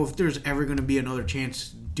I don't know if there's ever going to be another chance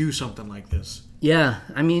to do something like this. Yeah,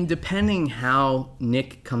 I mean, depending how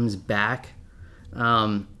Nick comes back,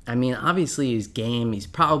 obviously he's game, he's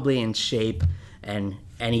probably in shape, and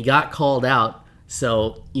he got called out,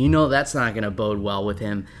 so that's not going to bode well with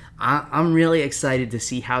him. I'm really excited to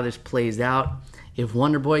see how this plays out. If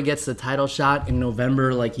Wonderboy gets the title shot in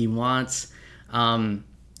November like he wants,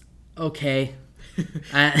 okay.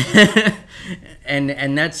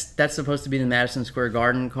 and that's supposed to be the Madison Square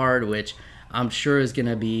Garden card, which I'm sure is going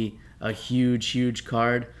to be a huge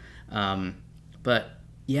card. But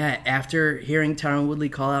yeah, after hearing Tyron Woodley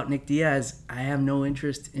call out Nick Diaz, I have no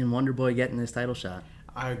interest in Wonderboy getting this title shot.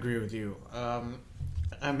 I agree with you.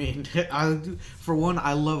 For one,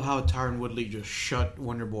 I love how Tyron Woodley just shut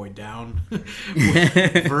Wonderboy down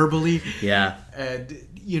verbally. Yeah. And,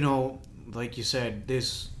 like you said,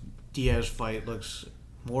 this Diaz fight looks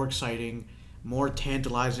more exciting, more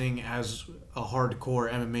tantalizing as a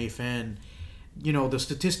hardcore MMA fan. The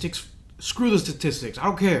statistics, screw the statistics. I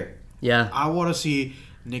don't care. Yeah. I want to see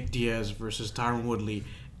Nick Diaz versus Tyron Woodley.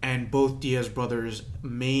 and both Diaz brothers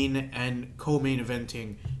main and co-main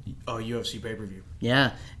eventing UFC pay-per-view.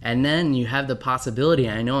 Yeah, and then you have the possibility,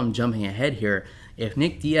 I know I'm jumping ahead here, if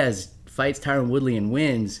Nick Diaz fights Tyron Woodley and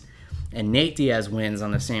wins, and Nate Diaz wins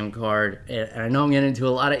on the same card, and I know I'm getting into a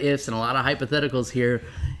lot of ifs and a lot of hypotheticals here,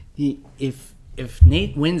 if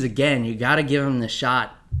Nate wins again, you got to give him the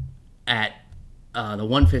shot at the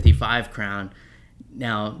 155 crown.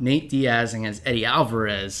 Now, Nate Diaz against Eddie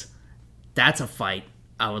Alvarez, that's a fight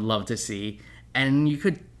I would love to see. And you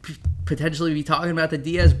could potentially be talking about the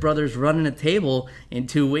Diaz brothers running a table in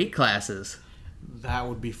 2 weight classes. That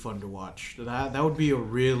would be fun to watch. That would be a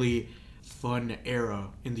really fun era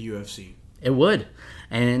in the UFC. It would.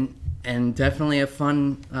 And definitely a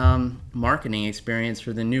fun marketing experience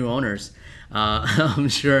for the new owners. I'm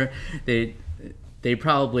sure they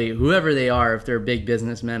probably, whoever they are, if they're big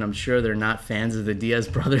businessmen, I'm sure they're not fans of the Diaz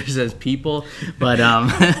brothers as people, but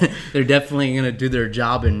they're definitely going to do their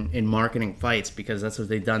job in marketing fights, because that's what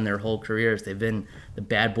they've done their whole careers. They've been the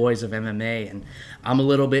bad boys of MMA, and I'm a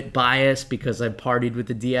little bit biased because I partied with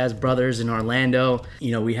the Diaz brothers in Orlando.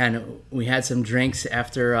 You know, we had some drinks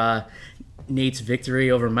after Nate's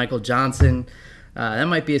victory over Michael Johnson. That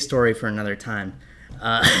might be a story for another time.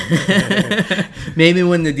 Maybe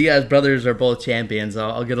when the Diaz brothers are both champions,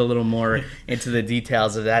 I'll get a little more into the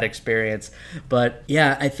details of that experience. But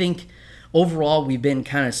yeah, I think overall we've been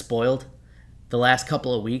kind of spoiled the last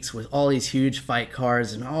couple of weeks with all these huge fight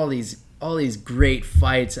cards and all these great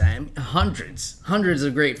fights. Hundreds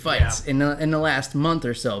of great fights in the last month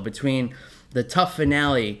or so, between the TUF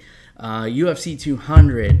finale, UFC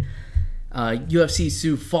 200, UFC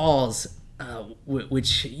Sioux Falls,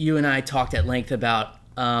 which you and I talked at length about,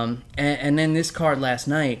 and then this card last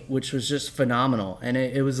night, which was just phenomenal. And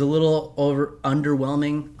it was a little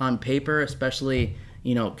underwhelming on paper, especially,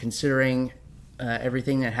 you know, considering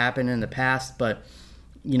everything that happened in the past. But,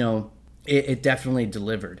 you know, it definitely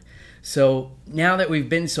delivered. So now that we've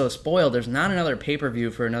been so spoiled, there's not another pay-per-view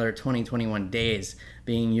for another 21 days,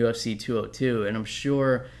 being UFC 202. And I'm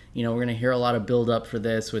sure, you know, we're going to hear a lot of build-up for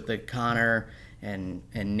this with the Conor and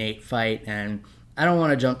Nate fight, and I don't want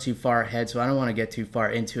to jump too far ahead, so I don't want to get too far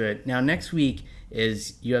into it. Now, next week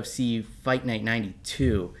is UFC Fight Night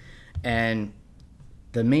 92, and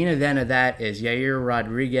the main event of that is Yair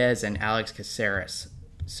Rodriguez and Alex Caceres.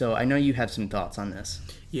 So I know you have some thoughts on this.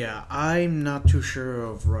 Yeah, I'm not too sure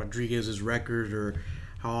of Rodriguez's record or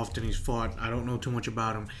how often he's fought. I don't know too much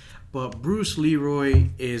about him. But Bruce Leroy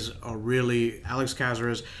Alex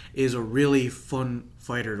Caceres is a really fun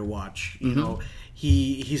fighter to watch. You know,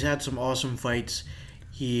 he's had some awesome fights.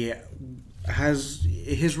 His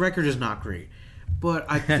record is not great, but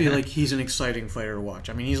I feel like he's an exciting fighter to watch.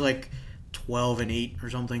 I mean, he's like 12-8 or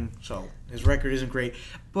something, so his record isn't great.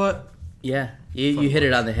 But yeah, you hit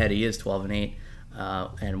it on the head. He is 12-8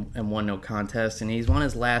 and won no contest, and he's won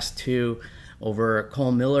his last 2 over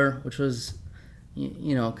Cole Miller, which was,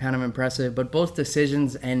 you know, kind of impressive, but both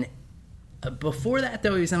decisions. And before that,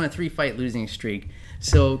 though, he was on a 3-fight losing streak.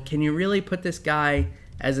 So can you really put this guy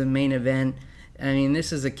as a main event? I mean,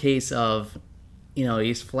 this is a case of, you know,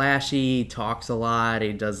 he's flashy, he talks a lot,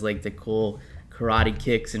 he does like the cool karate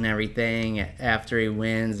kicks and everything after he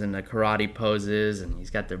wins, and the karate poses, and he's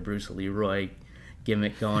got the Bruce Leroy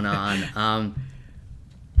gimmick going on.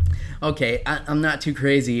 Okay, I'm not too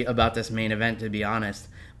crazy about this main event, to be honest.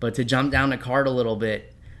 But to jump down the card a little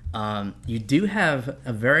bit, you do have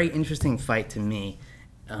a very interesting fight to me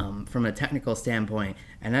from a technical standpoint,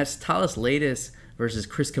 and that's Thales Leites versus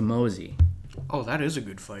Chris Camozzi. Oh, that is a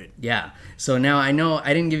good fight. Yeah. So now I know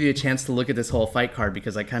I didn't give you a chance to look at this whole fight card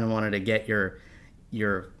because I kind of wanted to get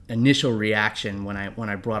your initial reaction when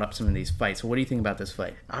I brought up some of these fights. So what do you think about this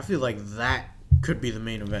fight? I feel like that could be the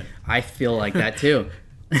main event. I feel like that too.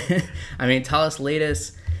 I mean, Thales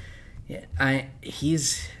Leites,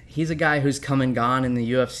 he's a guy who's come and gone in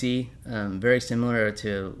the UFC, very similar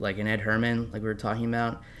to like an Ed Herman, like we were talking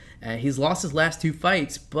about. He's lost his last 2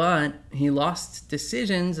 fights, but he lost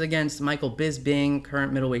decisions against Michael Bisping,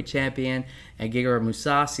 current middleweight champion, and Gegard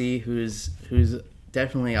Mousasi, who's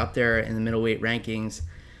definitely up there in the middleweight rankings.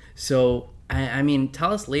 So, I mean,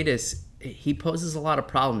 Thales Leites, he poses a lot of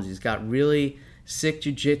problems. He's got really sick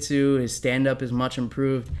jiu-jitsu. His stand-up is much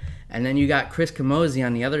improved. And then you got Chris Camozzi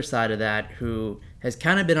on the other side of that, who has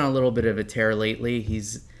kind of been on a little bit of a tear lately.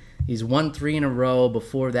 He's won 3 in a row.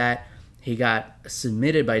 Before that, he got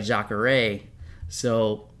submitted by Jacare.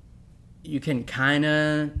 So you can kind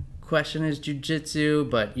of question his jiu-jitsu,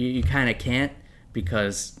 but you kind of can't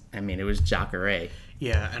because, I mean, it was Jacare.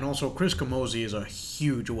 Yeah, and also Chris Camozzi is a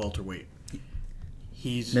huge welterweight.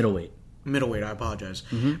 He's middleweight. middleweight. I apologize,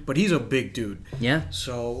 but he's a big dude. Yeah.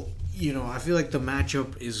 So I feel like the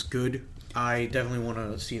matchup is good. I definitely want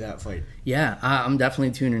to see that fight. Yeah, I'm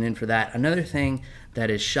definitely tuning in for that. Another thing that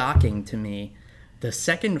is shocking to me, the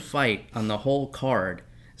second fight on the whole card.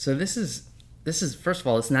 So this is first of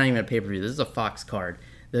all, it's not even a pay-per-view. This is a Fox card.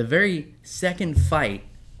 The very second fight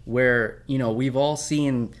where, we've all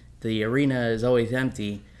seen the arena is always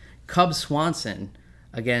empty. Cub Swanson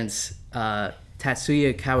against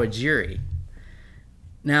Tatsuya Kawajiri.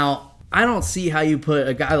 Now, I don't see how you put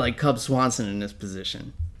a guy like Cub Swanson in this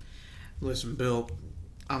position. Listen, Bill,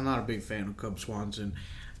 I'm not a big fan of Cub Swanson.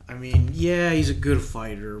 I mean, yeah, he's a good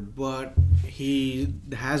fighter, but he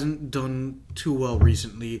hasn't done too well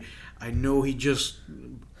recently. I know he just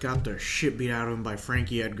got the shit beat out of him by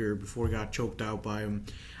Frankie Edgar before he got choked out by him.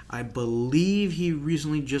 I believe he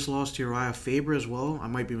recently just lost to Uriah Faber as well. I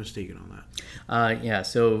might be mistaken on that. Yeah,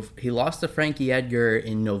 so he lost to Frankie Edgar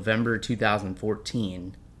in November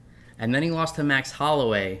 2014. And then he lost to Max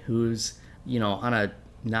Holloway, who's, on a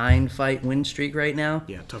 9-fight win streak right now.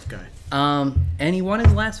 Yeah, tough guy. And he won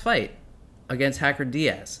his last fight against Hacker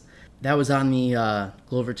Diaz. That was on the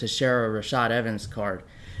Glover Teixeira Rashad Evans card.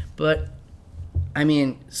 But, I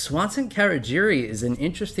mean, Swanson Kawajiri is an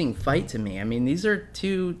interesting fight to me. I mean, these are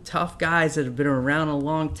two tough guys that have been around a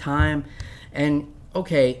long time. And,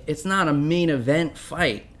 okay, it's not a main event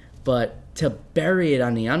fight, but to bury it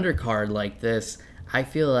on the undercard like this, I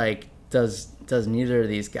feel like does neither of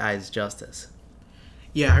these guys justice.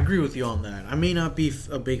 Yeah, I agree with you on that. I may not be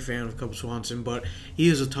a big fan of Cub Swanson, but he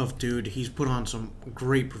is a tough dude. He's put on some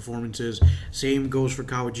great performances. Same goes for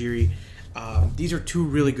Kawajiri. These are two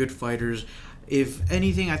really good fighters. If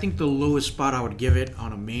anything, I think the lowest spot I would give it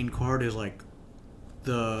on a main card is like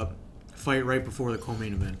the fight right before the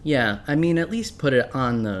co-main event. Yeah, I mean, at least put it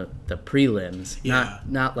on the prelims, Yeah.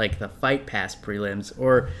 not like the Fight Pass prelims,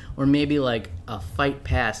 or maybe like a Fight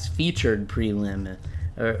Pass featured prelim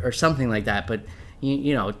or something like that. But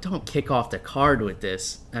don't kick off the card with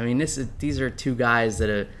this. I mean, these are two guys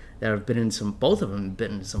that have been in both of them have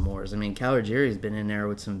been in some wars. I mean, Kawajiri's been in there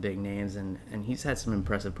with some big names, and he's had some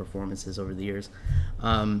impressive performances over the years.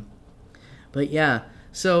 But yeah,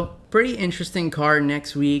 so pretty interesting card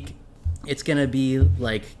next week. It's going to be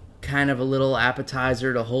like kind of a little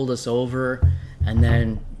appetizer to hold us over. And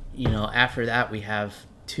then, after that we have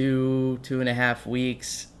 2.5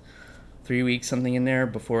 weeks, 3 weeks, something in there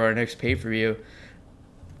before our next pay-per-view.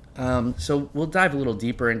 So we'll dive a little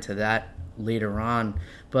deeper into that later on.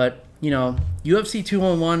 But, UFC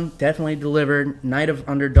 201 definitely delivered. Night of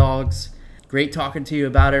Underdogs. Great talking to you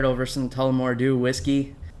about it over some Tullamore Dew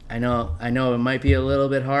whiskey. I know it might be a little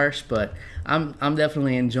bit harsh, but I'm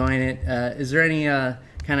definitely enjoying it. Is there any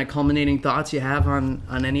kind of culminating thoughts you have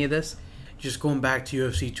on any of this? Just going back to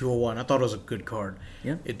UFC 201, I thought it was a good card.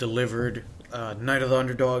 Yeah. It delivered. Night of the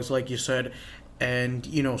Underdogs, like you said, and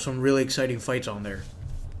some really exciting fights on there.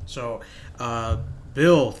 So,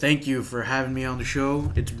 Bill, thank you for having me on the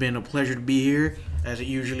show. It's been a pleasure to be here, as it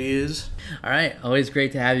usually is. All right. Always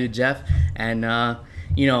great to have you, Jeff. And,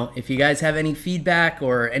 if you guys have any feedback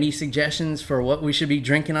or any suggestions for what we should be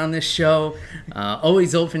drinking on this show,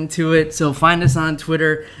 always open to it. So find us on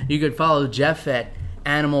Twitter. You could follow Jeff at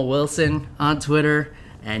Animal Wilson on Twitter.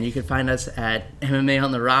 And you can find us at MMA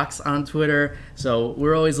on the Rocks on Twitter. So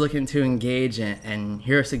we're always looking to engage and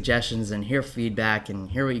hear suggestions and hear feedback and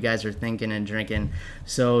hear what you guys are thinking and drinking.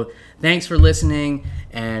 So thanks for listening,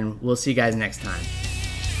 and we'll see you guys next time.